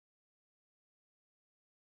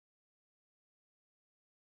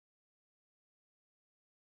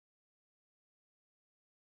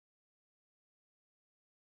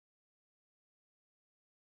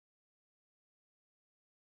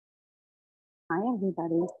Hi,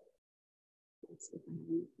 everybody. Let's see if I have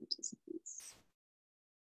any participants.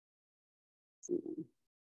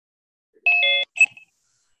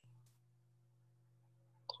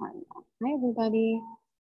 Tarya. Hi, everybody.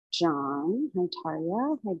 John. Hi,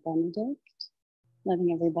 Tarya. Hi, Benedict.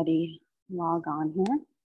 Letting everybody log on here.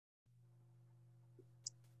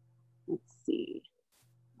 Let's see.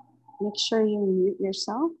 Make sure you mute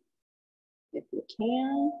yourself if you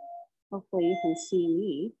can. Hopefully you can see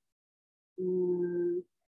me. And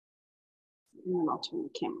then I'll turn the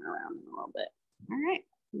camera around in a little bit. All right,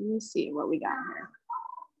 let me see what we got here.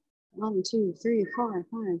 1, 2, 3, 4,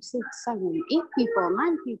 5, 6, 7, 8 people,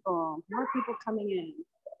 9 people, more people coming in.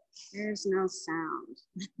 There's no sound.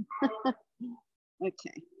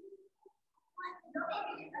 Okay.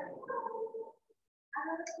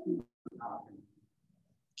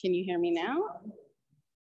 Can you hear me now?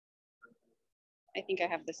 I think I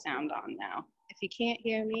have the sound on now. If you can't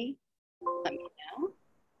hear me, let me know.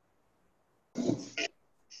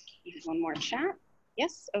 One more chat.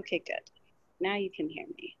 Yes, okay, good. Now you can hear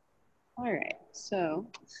me. All right,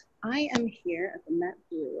 so I am here at the Met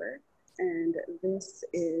Brewer, and this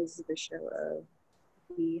is the show of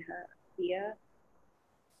Vija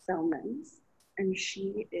Celmins, and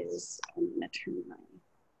she is, I'm gonna turn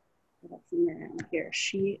my finger around here.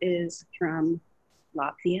 She is from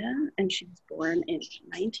Latvia, and she was born in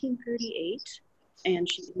 1938, and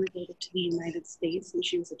she immigrated to the United States, and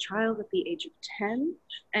she was a child at the age of 10,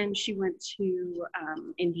 and she went to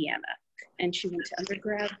Indiana, and she went to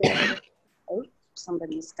undergrad there. Oh,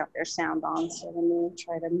 somebody's got their sound on, so let me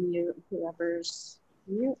try to mute whoever's,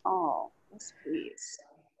 mute all, yes please.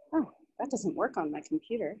 Oh, that doesn't work on my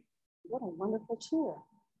computer. What a wonderful tool.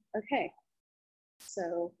 Okay,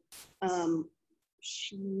 so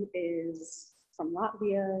she is from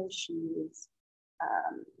Latvia. She's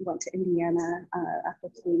went to Indiana after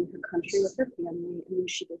fleeing her country with her family, and then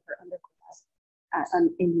she did her undergrad at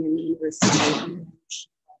an Indian university, and then she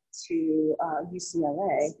went to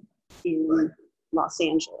UCLA in Los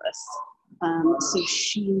Angeles. So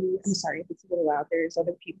she, I'm sorry if it's a little loud, there's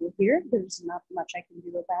other people here. There's not much I can do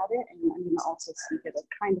about it, and I'm gonna also speak at a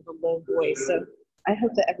kind of a low voice. So I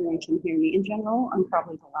hope that everyone can hear me. In general, I'm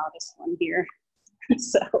probably the loudest one here.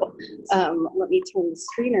 So let me turn the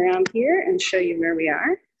screen around here and show you where we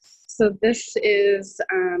are. So this is,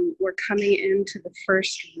 we're coming into the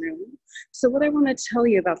first room. So what I want to tell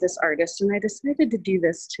you about this artist, and I decided to do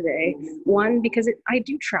this today, one, because I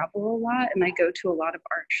do travel a lot and I go to a lot of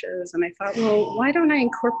art shows, and I thought, well, why don't I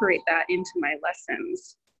incorporate that into my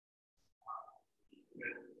lessons?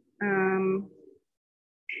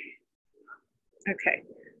 Okay,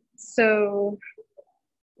 so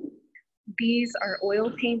these are oil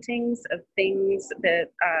paintings of things that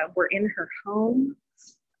were in her home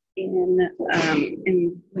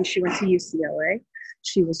when she went to UCLA.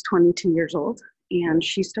 She was 22 years old, and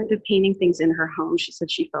she started painting things in her home. She said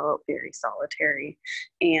she felt very solitary,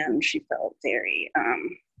 and she felt very,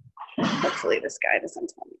 hopefully this guy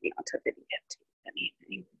doesn't tell me not to videotape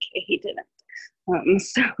anything. Okay, he didn't.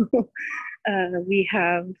 So we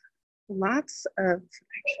have lots of,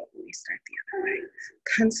 actually, let me start the other way,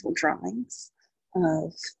 pencil drawings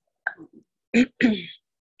of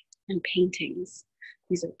and paintings.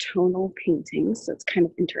 These are tonal paintings, so it's kind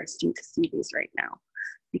of interesting to see these right now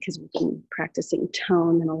because we've been practicing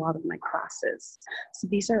tone in a lot of my classes. So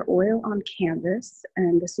these are oil on canvas,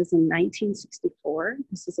 and this is in 1964.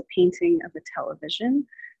 This is a painting of a television,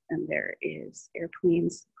 and there is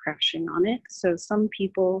airplanes crashing on it. So some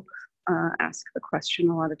people ask the question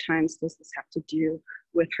a lot of times, does this have to do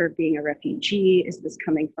with her being a refugee? Is this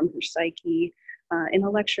coming from her psyche? In a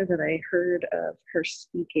lecture that I heard of her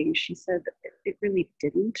speaking, she said it really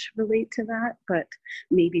didn't relate to that, but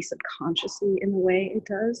maybe subconsciously in a way it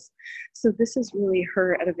does. So this is really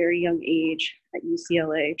her at a very young age at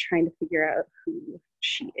UCLA trying to figure out who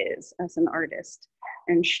she is as an artist.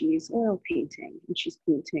 And she's oil painting, and she's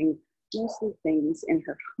painting mostly things in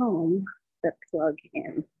her home that plug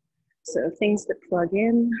in. So things that plug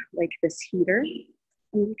in, like this heater,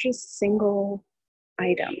 and they're just single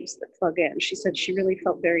items that plug in. She said she really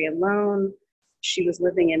felt very alone. She was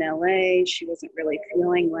living in LA. She wasn't really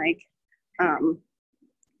feeling like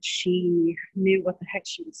she knew what the heck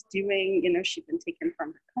she was doing. You know, she'd been taken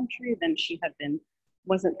from her country. Then she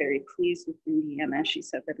wasn't very pleased with Indiana. She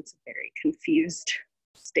said that it's a very confused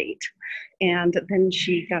state. And then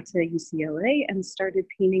she got to UCLA and started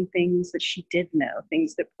painting things that she did know,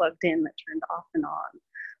 things that plugged in, that turned off and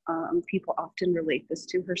on. People often relate this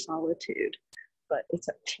to her solitude, but it's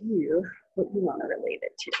up to you what you want to relate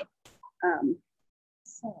it to.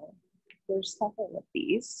 So there's several of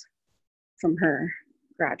these from her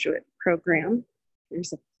graduate program.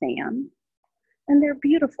 There's a fan, and they're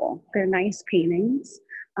beautiful. They're nice paintings,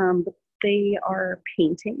 but they are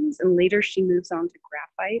paintings, and later she moves on to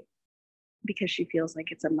graphite because she feels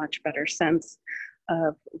like it's a much better sense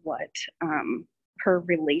of what her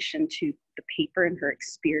relation to the paper and her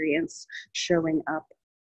experience showing up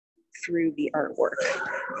through the artwork.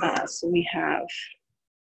 So we have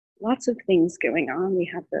lots of things going on. We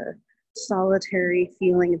have the solitary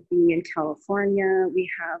feeling of being in California. We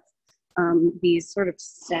have these sort of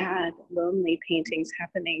sad, lonely paintings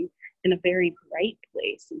happening in a very bright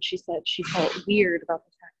place. And she said she felt weird about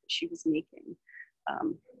the fact that she was making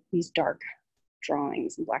these dark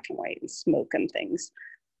drawings in black and white and smoke and things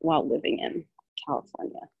while living in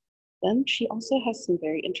California. Then she also has some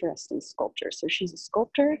very interesting sculptures. So she's a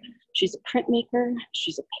sculptor, she's a printmaker,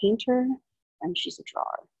 she's a painter, and she's a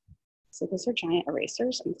drawer. So those are giant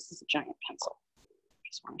erasers, and this is a giant pencil. I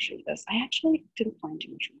just want to show you this. I actually didn't find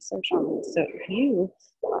too much research on this, so if you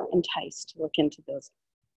are enticed to look into those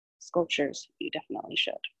sculptures, you definitely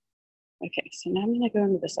should. Okay, so now I'm going to go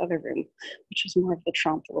into this other room, which is more of the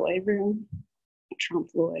trompe l'oeil room.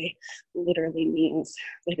 Trompe l'oeil literally means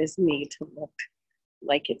that it is made to look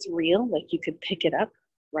like it's real, like you could pick it up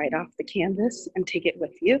right off the canvas and take it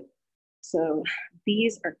with you. So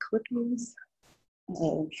these are clippings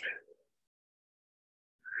of,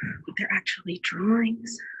 but they're actually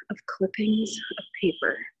drawings of clippings of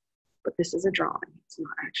paper, but this is a drawing. It's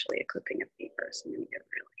not actually a clipping of paper. So I'm going to get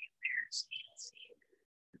really in there so you can see.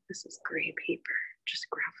 This is gray paper, just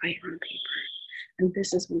graphite on paper. And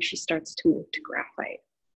this is when she starts to move to graphite.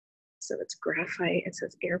 So it's graphite, it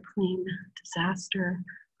says airplane, disaster,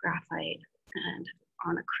 graphite, and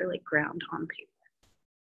on acrylic ground on paper.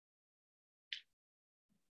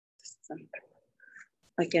 This is another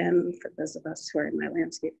one. Again, for those of us who are in my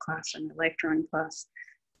landscape class or my life drawing class,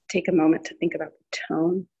 take a moment to think about the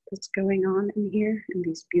tone that's going on in here in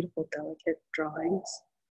these beautiful, delicate drawings.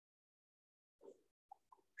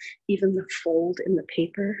 Even the fold in the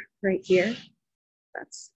paper right here,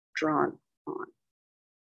 that's drawn on.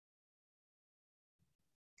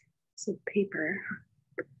 So paper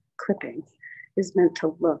clipping is meant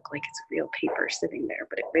to look like it's real paper sitting there,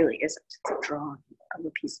 but it really isn't. It's a drawing of a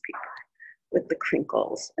piece of paper with the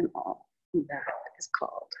crinkles and all. And that is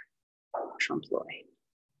called trompe l'oeil.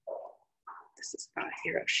 This is not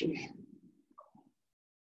Hiroshi.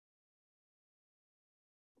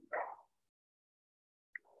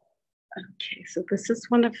 Okay, so this is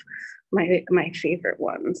one of my favorite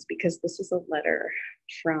ones because this is a letter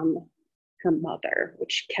from her mother,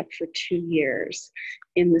 which she kept for 2 years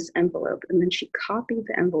in this envelope. And then she copied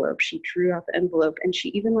the envelope, she drew out the envelope, and she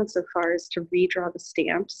even went so far as to redraw the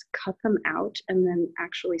stamps, cut them out, and then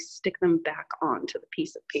actually stick them back onto the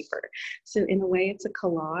piece of paper. So in a way, it's a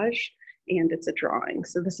collage and it's a drawing.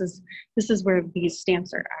 So this is where these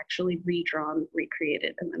stamps are actually redrawn,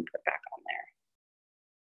 recreated, and then put back on there.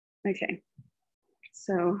 Okay,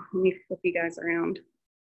 so let me flip you guys around.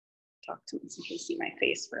 Talk to me so you can see my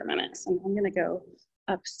face for a minute. So I'm going to go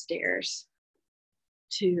upstairs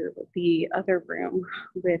to the other room,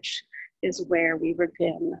 which is where we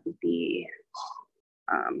begin the,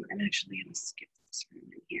 I'm actually going to skip this room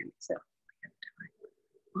in here. So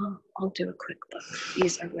well, I'll do a quick look.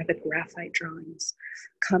 These are where the graphite drawings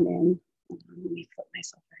come in. Let me flip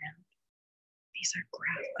myself around. These are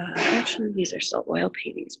actually these are still oil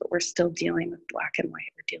paintings, but we're still dealing with black and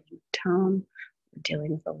white. We're dealing with tone. We're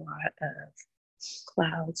dealing with a lot of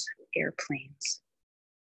clouds, airplanes.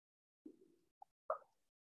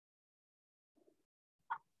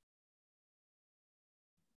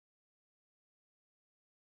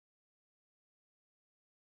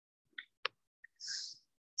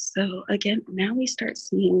 So again, now we start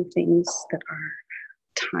seeing things that are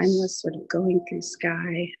timeless, sort of going through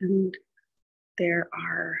sky, and there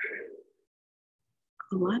are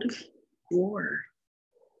a lot of war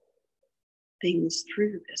things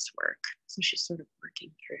through this work. So she's sort of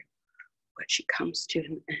working through what she comes to,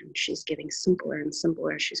 and she's getting simpler and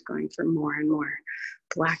simpler. She's going for more and more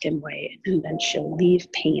black and white, and then she'll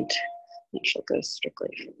leave paint and she'll go strictly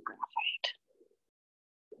for graphite.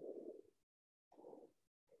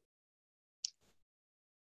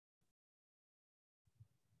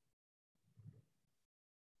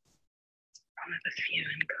 One of the few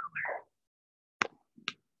in color.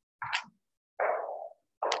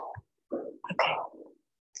 Okay,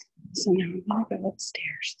 so now I'm gonna go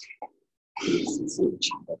upstairs. See some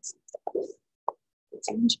chocolates and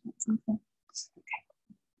stuff. Something. Okay.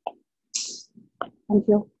 And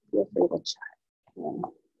feel free to chat.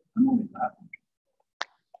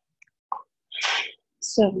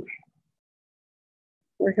 So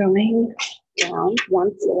we're going down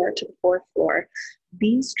one floor to the fourth floor.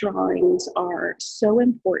 These drawings are so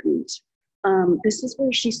important. This is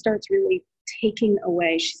where she starts really taking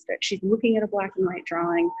away. She's looking at a black and white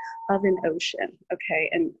drawing of an ocean. Okay,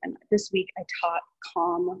 and this week I taught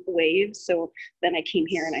calm waves. So then I came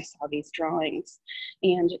here and I saw these drawings,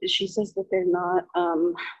 and she says that they're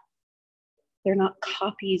not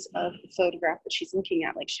copies of the photograph that she's looking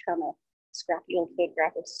at. Like, she found a scrappy old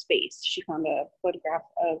photograph of space. She found a photograph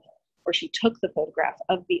of, or she took the photograph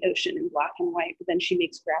of the ocean in black and white, but then she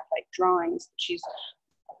makes graphite drawings. She's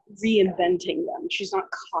reinventing them. She's not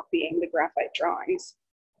copying the graphite drawings.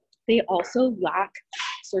 They also lack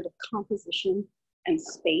sort of composition and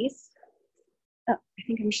space. Oh, I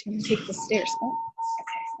think I'm just going to take the stairs. Oh,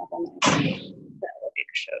 okay. The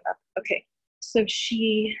elevator showed up. Okay, so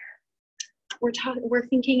we're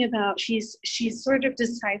thinking about, she sort of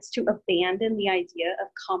decides to abandon the idea of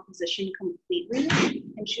composition completely.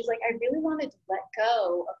 And she's like, I really wanted to let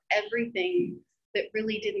go of everything that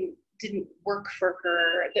really didn't work for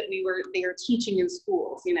her, that they were teaching in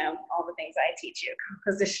schools, you know, all the things I teach you,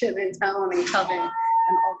 composition and tone and coven and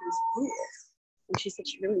all these rules. And she said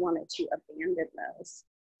she really wanted to abandon those.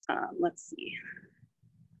 Let's see.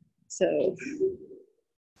 So flip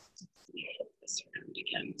this around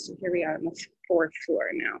again. So here we are on the fourth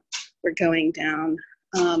floor now. We're going down.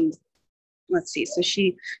 Let's see. So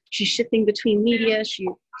she's shifting between media.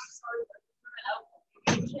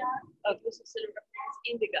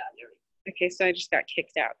 Okay, so I just got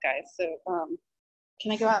kicked out, guys. So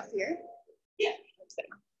can I go out here? Yeah.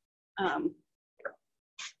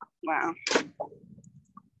 Wow.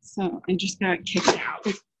 So I just got kicked out.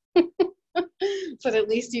 But at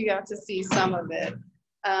least you got to see some of it.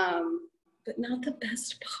 But not the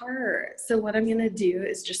best part. So what I'm gonna do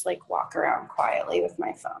is just like walk around quietly with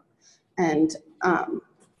my phone and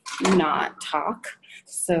not talk,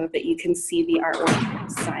 so that you can see the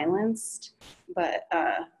artwork silenced, but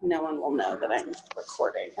no one will know that I'm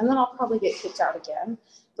recording. And then I'll probably get kicked out again.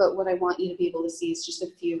 But what I want you to be able to see is just a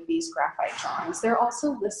few of these graphite drawings. They're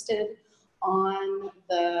also listed on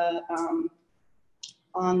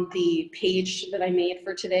the page that I made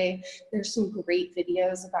for today. There's some great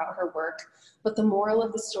videos about her work, but the moral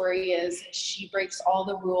of the story is she breaks all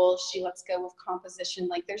the rules. She lets go of composition.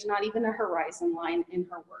 Like, there's not even a horizon line in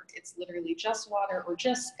her work. It's literally just water or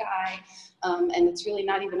just sky. And it's really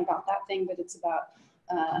not even about that thing, but it's about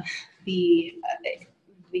the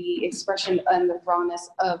expression and the rawness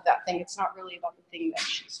of that thing. It's not really about the thing that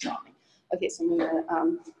she's drawing. Okay, so I'm gonna,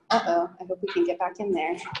 I hope we can get back in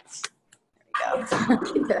there. Go.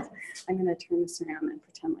 I'm going to turn this around and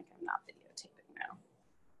pretend like I'm not videotaping now.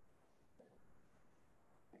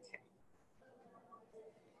 Okay.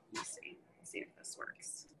 Let's see if this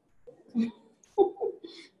works.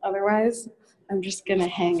 Otherwise, I'm just going to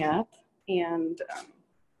hang up and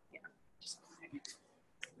yeah.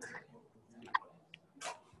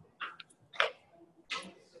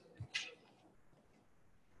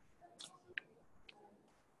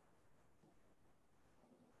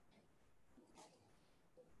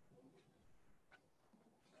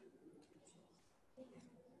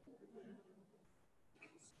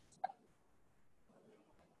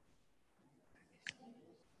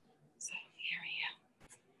 So here we go.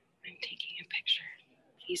 I'm taking a picture.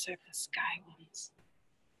 These are the sky ones.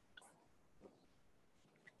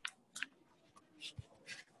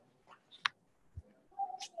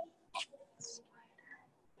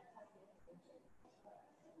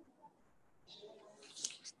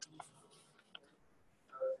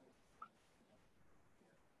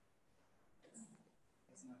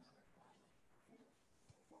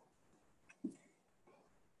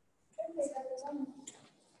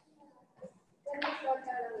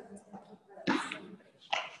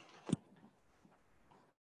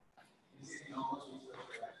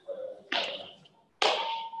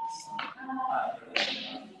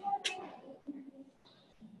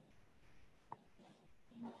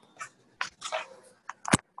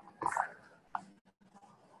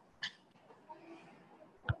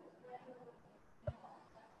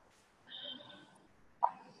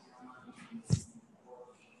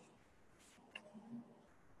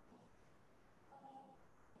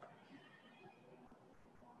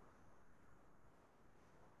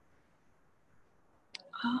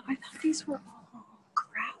 Oh, I thought these were all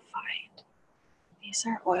graphite. These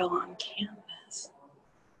are oil on canvas.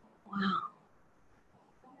 Wow.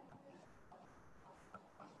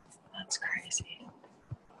 That's crazy.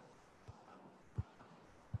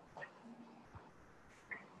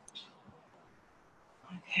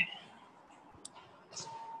 Okay.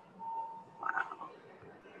 Wow.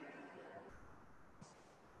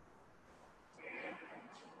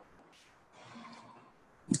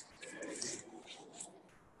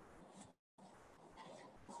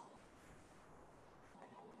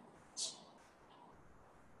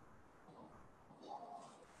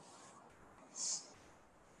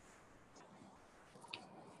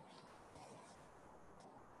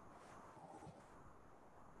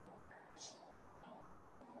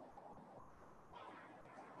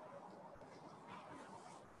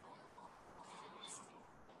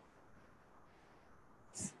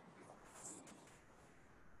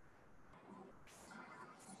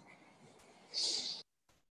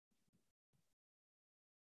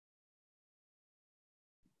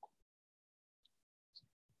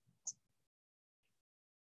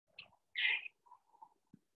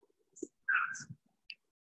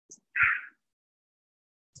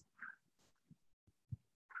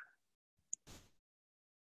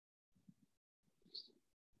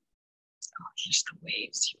 the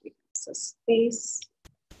waves. Here we go. So space,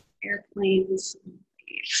 airplanes,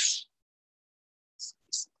 waves. So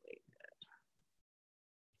basically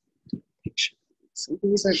the picture. So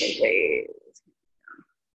these are the waves.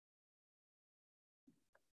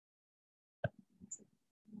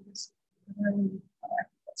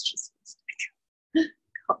 That's just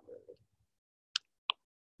covered.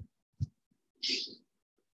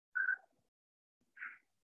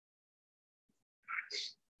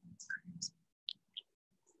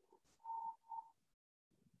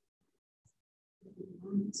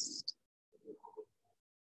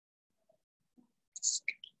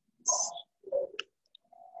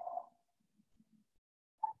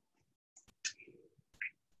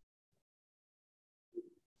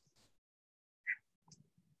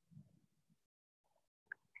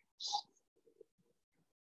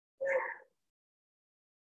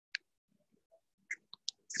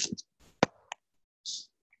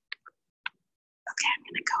 Okay, I'm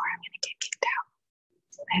gonna go or I'm gonna get kicked out.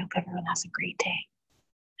 I hope everyone has a great day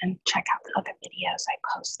and check out the other videos I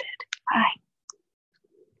posted. Bye.